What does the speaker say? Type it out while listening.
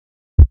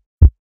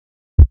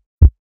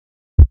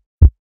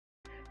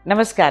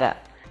Namaskara.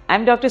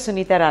 I'm Dr.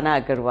 Sunita Rana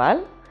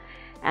Agarwal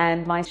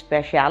and my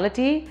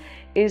specialty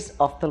is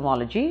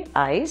ophthalmology,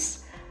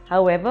 eyes.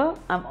 However,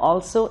 I'm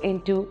also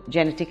into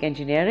genetic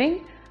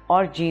engineering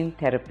or gene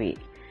therapy.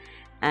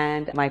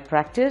 And my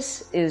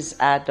practice is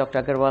at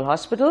Dr. Agarwal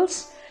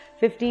Hospitals,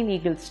 15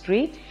 Eagle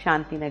Street,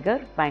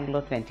 Shantinagar,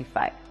 Bangalore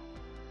 25.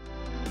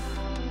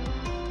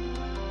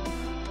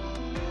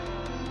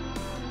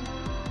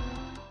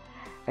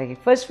 Okay,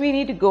 first we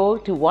need to go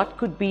to what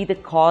could be the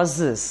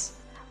causes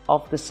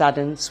of the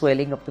sudden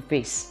swelling of the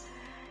face.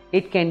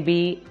 It can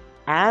be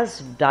as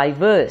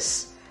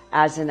diverse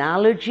as an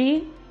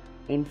allergy,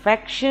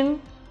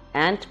 infection,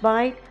 ant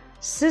bite,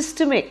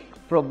 systemic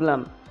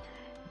problem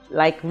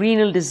like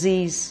renal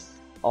disease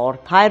or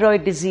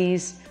thyroid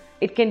disease.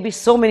 It can be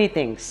so many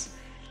things.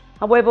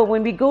 However,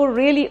 when we go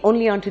really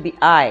only onto the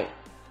eye,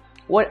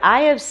 what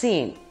I have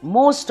seen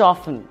most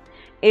often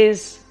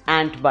is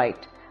ant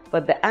bite.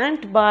 But the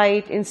ant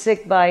bite,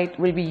 insect bite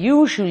will be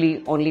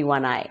usually only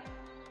one eye.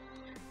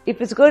 If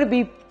it's going to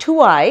be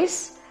two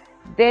eyes,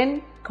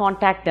 then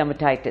contact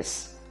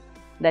dermatitis.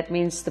 That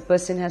means the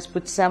person has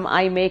put some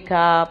eye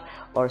makeup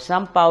or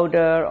some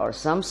powder or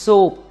some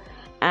soap,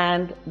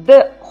 and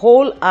the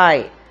whole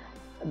eye,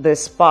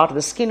 this part of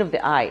the skin of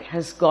the eye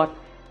has got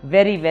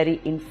very, very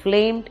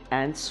inflamed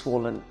and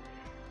swollen.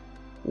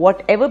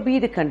 Whatever be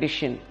the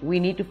condition, we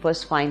need to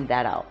first find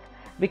that out,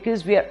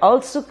 because we are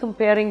also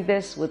comparing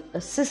this with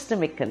a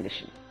systemic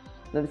condition.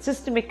 Now, the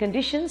systemic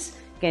conditions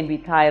can be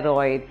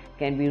thyroid,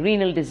 can be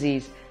renal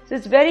disease. So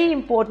it's very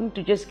important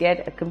to just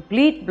get a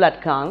complete blood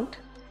count,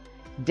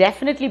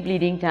 definitely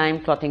bleeding time,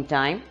 clotting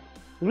time,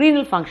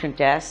 renal function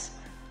tests,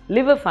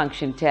 liver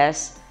function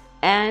tests,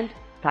 and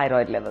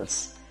thyroid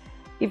levels.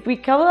 If we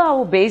cover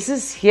our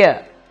bases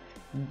here,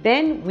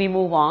 then we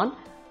move on,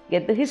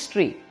 get the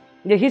history.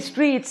 The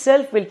history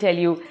itself will tell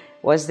you,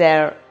 was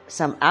there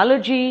some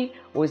allergy,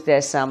 was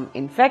there some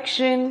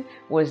infection,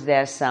 was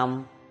there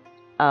some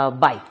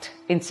bite,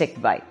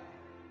 insect bite.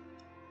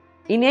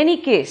 In any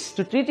case,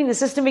 to treating the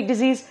systemic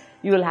disease,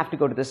 you will have to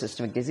go to the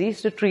systemic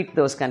disease to treat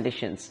those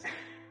conditions.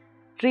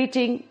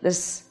 Treating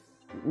this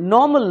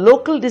normal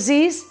local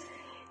disease,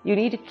 you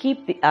need to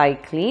keep the eye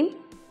clean.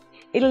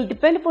 It will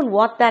depend upon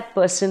what that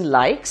person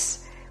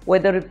likes,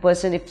 whether a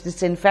person, if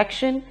it's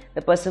infection,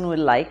 the person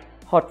will like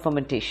hot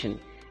fermentation.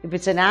 If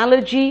it's an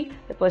allergy,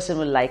 the person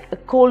will like a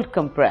cold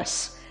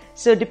compress.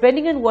 So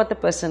depending on what the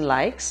person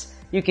likes,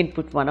 you can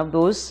put one of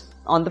those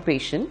on the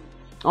patient,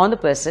 on the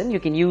person. You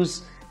can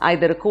use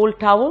either a cold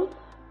towel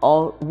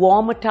or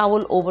warm a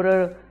towel over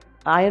an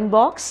iron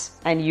box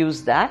and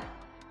use that.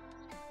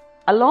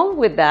 Along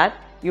with that,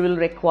 you will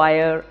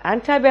require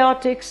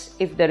antibiotics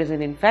if there is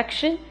an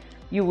infection.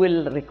 You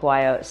will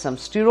require some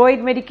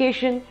steroid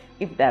medication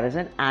if there is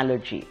an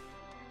allergy.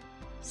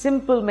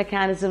 Simple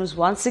mechanisms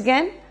once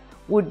again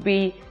would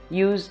be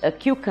use a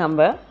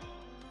cucumber,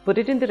 put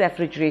it in the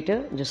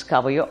refrigerator, just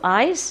cover your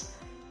eyes,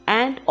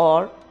 and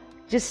or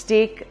just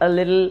take a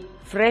little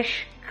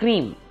fresh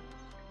cream,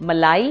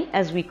 malai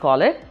as we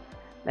call it.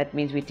 That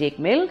means we take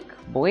milk,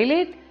 boil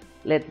it,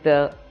 let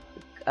the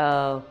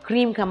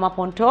cream come up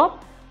on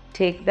top,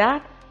 take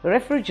that,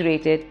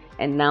 refrigerate it,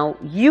 and now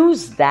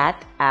use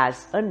that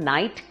as a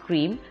night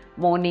cream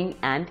morning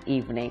and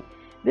evening.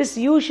 This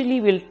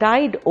usually will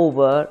tide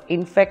over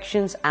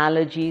infections,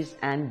 allergies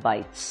and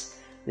bites.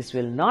 This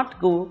will not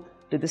go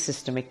to the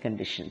systemic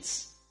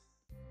conditions.